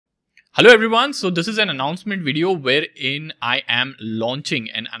Hello everyone, so this is an announcement video wherein I am launching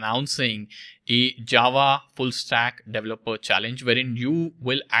and announcing a Java full stack developer challenge wherein you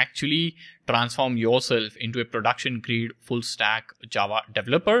will actually transform yourself into a production grade full stack Java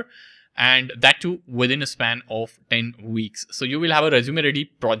developer, and that too within a span of 10 weeks. So you will have a resume ready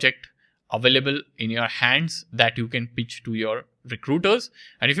project available in your hands that you can pitch to your recruiters.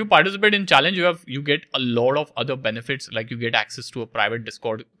 And if you participate in challenge, you get a lot of other benefits, like you get access to a private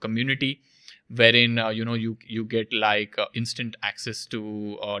Discord community wherein you get like instant access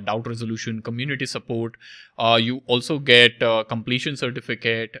to doubt resolution, community support. You also get completion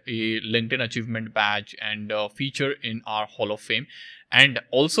certificate, a LinkedIn achievement badge, and feature in our Hall of Fame. And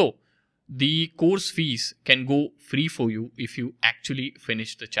also the course fees can go free for you if you actually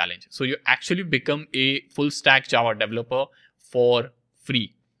finish the challenge. So you actually become a full stack Java developer for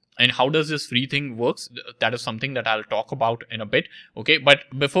free. And how does this free thing works? That is something that I'll talk about in a bit. Okay, but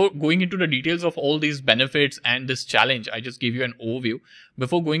before going into the details of all these benefits and this challenge, I just give you an overview.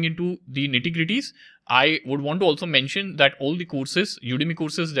 Before going into the nitty-gritties, I would want to also mention that all the courses, Udemy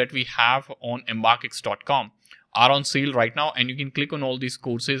courses that we have on EmbarkX.com are on sale right now, and you can click on all these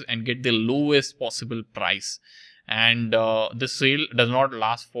courses and get the lowest possible price. And this sale does not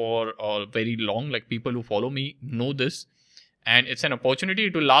last for very long. Like, people who follow me know this, and it's an opportunity.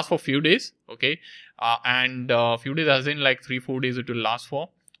 It will last for a few days. Okay, and few days as in like 3-4 days it will last for,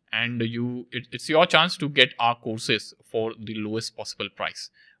 and it's your chance to get our courses for the lowest possible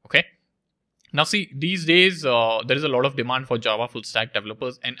price. Okay, now see, these days there is a lot of demand for Java full stack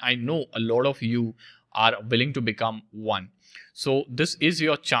developers, and I know a lot of you are willing to become one. So this is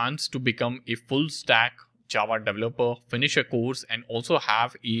your chance to become a full stack Java developer, finish a course, and also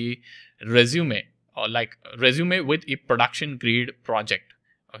have a resume, resume with a production grade project,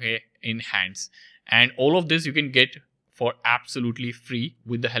 okay, in hands. And all of this you can get for absolutely free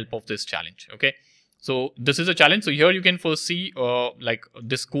with the help of this challenge. Okay, so this is a challenge. So here you can first see like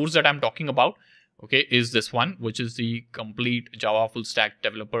this course that I'm talking about. Okay, is this one, which is the complete Java full stack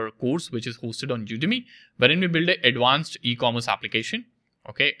developer course, which is hosted on Udemy, wherein we build an advanced e-commerce application.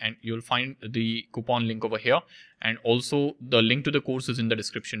 Okay, and you'll find the coupon link over here, and also the link to the course is in the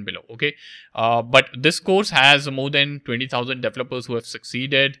description below. Okay, but this course has more than 20,000 developers who have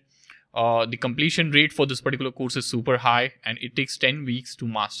succeeded. The completion rate for this particular course is super high, and it takes 10 weeks to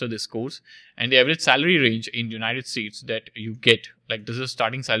master this course. And the average salary range in United States that you get, like, this is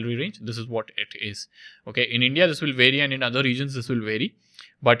starting salary range, this is what it is. Okay, in India this will vary, and in other regions this will vary,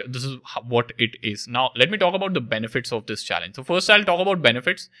 but this is what it is. Now let me talk about the benefits of this challenge. So first I'll talk about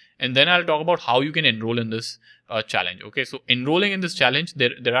benefits, and then I'll talk about how you can enroll in this challenge. Okay, so enrolling in this challenge,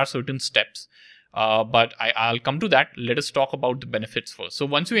 there are certain steps. But I'll come to that. Let us talk about the benefits first. So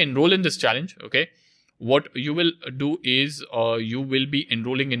once you enroll in this challenge, okay, what you will do is you will be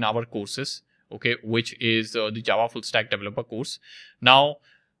enrolling in our courses, okay, which is the Java full stack developer course. Now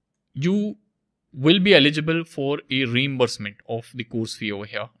you will be eligible for a reimbursement of the course fee over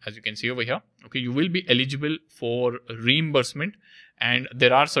here, as you can see over here. Okay, you will be eligible for reimbursement, and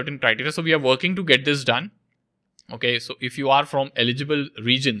there are certain criteria. So we are working to get this done. Okay, so if you are from eligible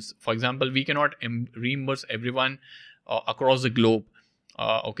regions, for example, we cannot reimburse everyone across the globe.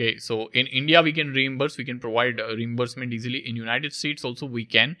 Okay, so in India we can reimburse, we can provide reimbursement easily. In United States also we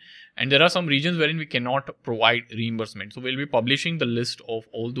can, and there are some regions wherein we cannot provide reimbursement. So we'll be publishing the list of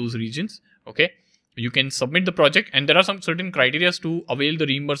all those regions. Okay, you can submit the project, and there are some certain criteria to avail the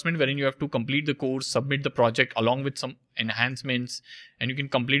reimbursement, wherein you have to complete the course, submit the project along with some enhancements, and you can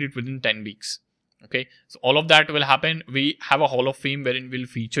complete it within 10 weeks. Okay, so all of that will happen. We have a Hall of Fame wherein we'll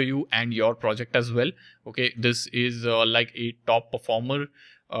feature you and your project as well. Okay, this is like a top performer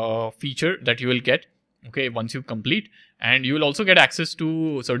feature that you will get, okay, once you complete. And you will also get access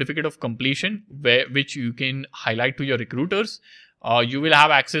to certificate of completion, which you can highlight to your recruiters. You will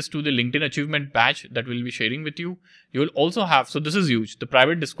have access to the LinkedIn achievement badge that we'll be sharing with you. You will also have, so this is huge, the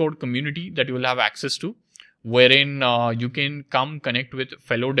private Discord community that you will have access to, wherein you can come connect with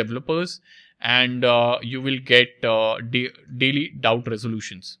fellow developers, and you will get daily doubt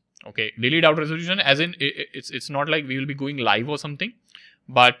resolutions. Okay, daily doubt resolution, as in it's not like we will be going live or something,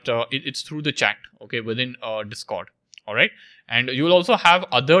 but it's through the chat, okay, within Discord. All right, and you will also have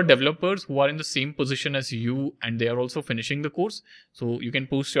other developers who are in the same position as you, and they are also finishing the course, so you can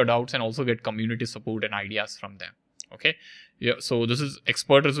post your doubts and also get community support and ideas from them. Okay, yeah, so this is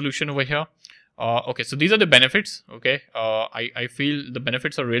expert resolution over here. Okay, so these are the benefits. Okay, I feel the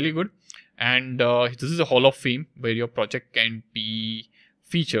benefits are really good, and this is a Hall of Fame where your project can be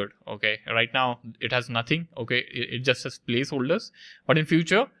featured. Okay, right now it has nothing. Okay, it just has placeholders, but in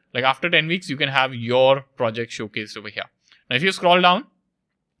future, like after 10 weeks, you can have your project showcased over here. Now if you scroll down,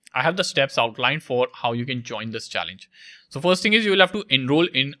 I have the steps outlined for how you can join this challenge. So first thing is you will have to enroll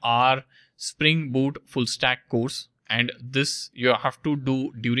in our Spring Boot full stack course, and this you have to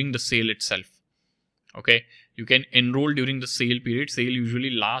do during the sale itself. Okay, you can enroll during the sale period. Sale usually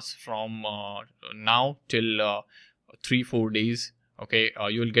lasts from now till 3-4 days. Okay,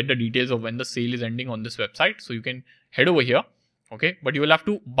 you will get the details of when the sale is ending on this website, so you can head over here. Okay, but you will have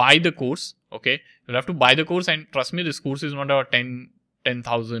to buy the course. Okay, you'll have to buy the course, and trust me, this course is not a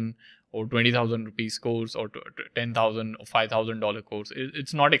 10,000 or 20,000 rupees course, or 10,000 or $5,000 course.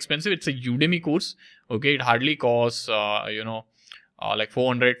 It's not expensive. It's a Udemy course. Okay, it hardly costs like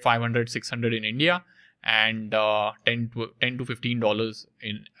 400, 500, 600 in India, and $10 to $15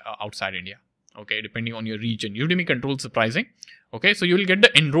 in outside India. Okay, depending on your region. Udemy controls the pricing. Okay, so you will get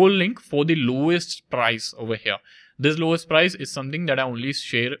the enroll link for the lowest price over here. This lowest price is something that I only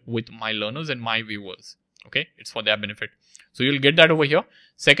share with my learners and my viewers. Okay, it's for their benefit. So you'll get that over here.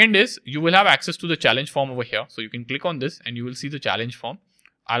 Second is you will have access to the challenge form over here. So you can click on this and you will see the challenge form.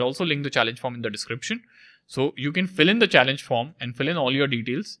 I'll also link the challenge form in the description. So you can fill in the challenge form and fill in all your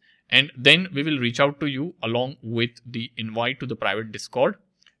details. And then we will reach out to you along with the invite to the private Discord,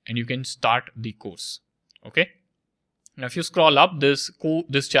 and you can start the course. Okay. Now, if you scroll up, this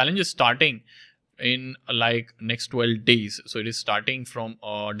challenge is starting in like next 12 days. So it is starting from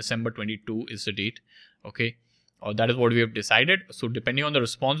December 22 is the date. Okay. That is what we have decided. So depending on the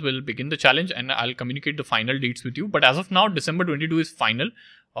response, we'll begin the challenge and I'll communicate the final dates with you. But as of now, December 22 is final.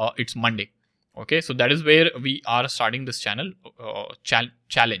 It's Monday. Okay, so that is where we are starting this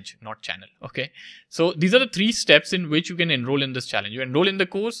challenge, not channel. Okay, so these are the 3 steps in which you can enroll in this challenge. You enroll in the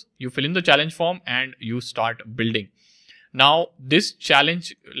course, you fill in the challenge form, and you start building. Now, this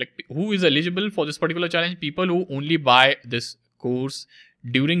challenge, like who is eligible for this particular challenge? People who only buy this course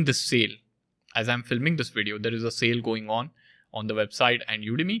during the sale. As I'm filming this video, there is a sale going on the website and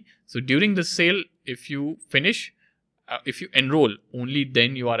Udemy. So during the sale, if you finish, if you enroll, only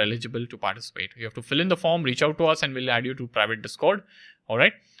then you are eligible to participate. You have to fill in the form, reach out to us, and we'll add you to private Discord. All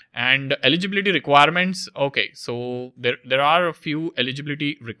right. And eligibility requirements. Okay. So there are a few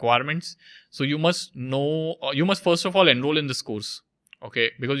eligibility requirements. So you must know, you must first of all enroll in this course.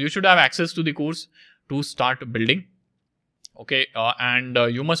 Okay. Because you should have access to the course to start building. Okay. And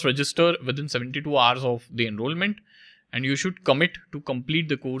you must register within 72 hours of the enrollment, and you should commit to complete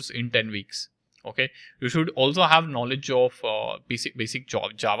the course in 10 weeks. Okay, you should also have knowledge of basic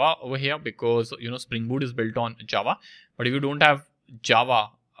Java over here, because Spring Boot is built on Java. But if you don't have Java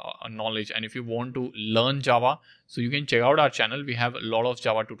knowledge, and if you want to learn Java, so you can check out our channel. We have a lot of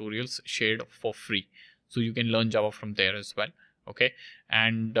Java tutorials shared for free, so you can learn Java from there as well. Okay,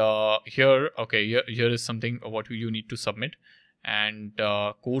 and here is something what you need to submit, and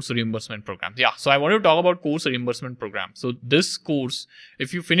course reimbursement program. Yeah, so I want to talk about course reimbursement program. So this course,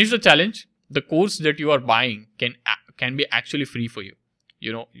 if you finish the challenge, the course that you are buying can be actually free for you.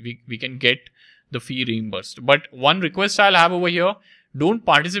 We can get the fee reimbursed. But one request I'll have over here, don't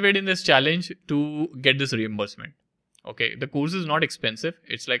participate in this challenge to get this reimbursement. Okay, the course is not expensive.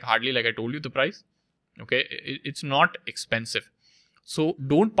 It's like hardly, like I told you, the price. Okay, it's not expensive. So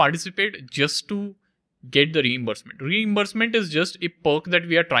don't participate just to get the reimbursement. Reimbursement is just a perk that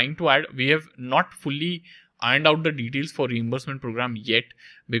we are trying to add. We have not fully ironed out the details for reimbursement program yet,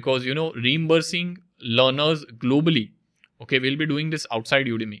 because reimbursing learners globally, okay, we'll be doing this outside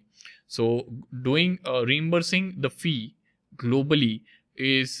Udemy. So doing reimbursing the fee globally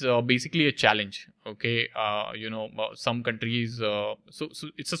is basically a challenge. Okay, some countries, so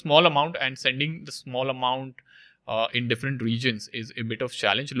it's a small amount, and sending the small amount in different regions is a bit of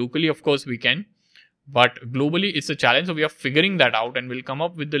challenge. Locally, of course, we can, but globally it's a challenge. So we are figuring that out, and we'll come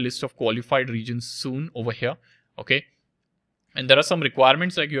up with the list of qualified regions soon over here. Okay. And there are some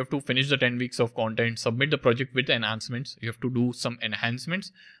requirements, like you have to finish the 10 weeks of content, submit the project with enhancements. You have to do some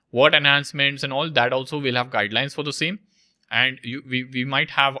enhancements. What enhancements and all that, also we'll have guidelines for the same. And we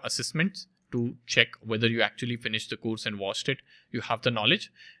might have assessments to check whether you actually finished the course and watched it. You have the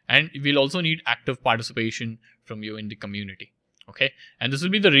knowledge, and we'll also need active participation from you in the community. Okay. And this will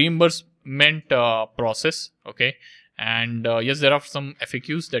be the reimbursement process. Okay. And yes, there are some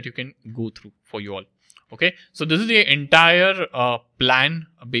FAQs that you can go through for you all. Okay. So this is the entire plan.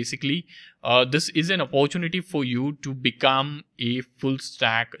 Basically, this is an opportunity for you to become a full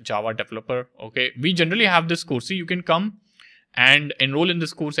stack Java developer. Okay. We generally have this course. So you can come and enroll in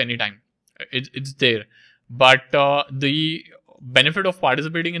this course anytime. It's there. But the benefit of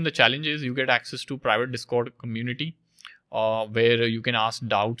participating in the challenge is you get access to private Discord community, where you can ask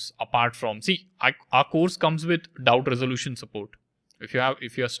doubts. Apart from, our course comes with doubt resolution support.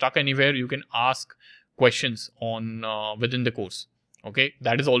 If you're stuck anywhere, you can ask questions on within the course. Okay,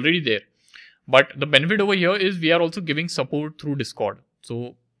 that is already there. But the benefit over here is we are also giving support through Discord.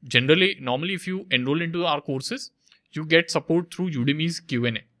 So normally if you enroll into our courses, you get support through Udemy's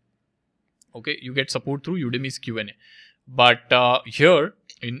Q&A. Okay, you get support through Udemy's Q&A. But here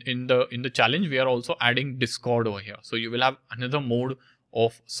in the challenge, we are also adding Discord over here. So you will have another mode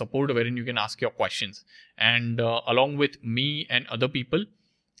of support wherein you can ask your questions. And along with me and other people,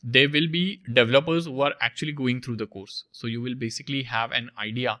 there will be developers who are actually going through the course. So you will basically have an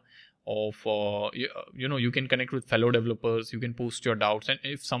idea of, you can connect with fellow developers, you can post your doubts. And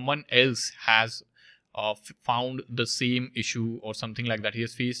if someone else has found the same issue or something like that, he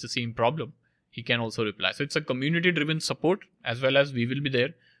has faced the same problem, he can also reply. So it's a community driven support, as well as we will be there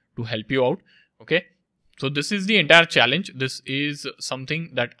to help you out. Okay. So this is the entire challenge. This is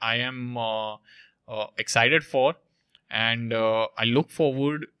something that I am excited for. And I look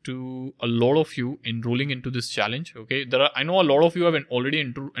forward to a lot of you enrolling into this challenge. Okay. I know a lot of you have already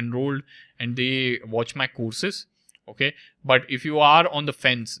enrolled and they watch my courses. Okay. But if you are on the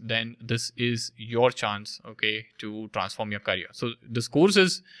fence, then this is your chance, okay, to transform your career. So this course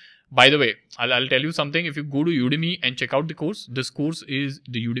is, by the way, I'll tell you something. If you go to Udemy and check out the course, this course is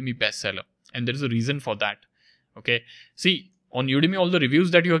the Udemy bestseller. And there is a reason for that. Okay. See, on Udemy, all the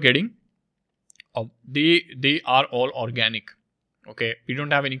reviews that you are getting, they are all organic. Okay. We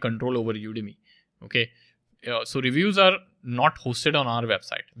don't have any control over Udemy. Okay. So reviews are not hosted on our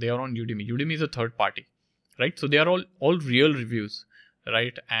website. They are on Udemy. Udemy is a third party, right? So they are all real reviews,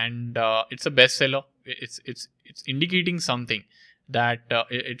 right? And it's a bestseller. It's indicating something that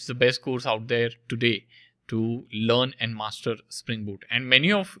it's the best course out there today to learn and master Spring Boot. And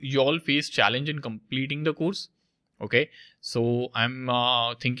many of you all face challenge in completing the course. Okay, so I'm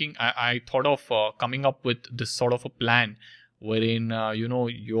thinking, I thought of coming up with this sort of a plan wherein,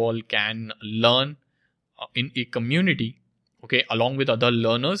 you all can learn in a community, okay, along with other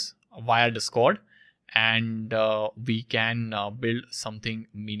learners via Discord, and we can build something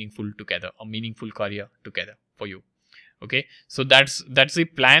meaningful together, a meaningful career together for you. Okay, so that's the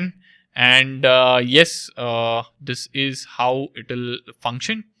plan. And yes, this is how it will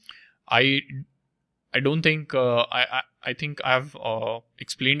function. I don't think I think I've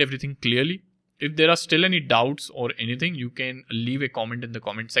explained everything clearly. If there are still any doubts or anything, you can leave a comment in the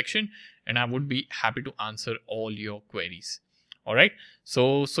comment section, and I would be happy to answer all your queries. All right.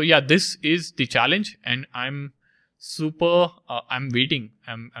 So yeah, this is the challenge, and I'm waiting.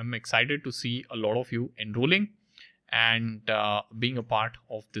 I'm excited to see a lot of you enrolling and being a part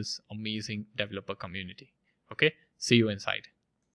of this amazing developer community. Okay. See you inside.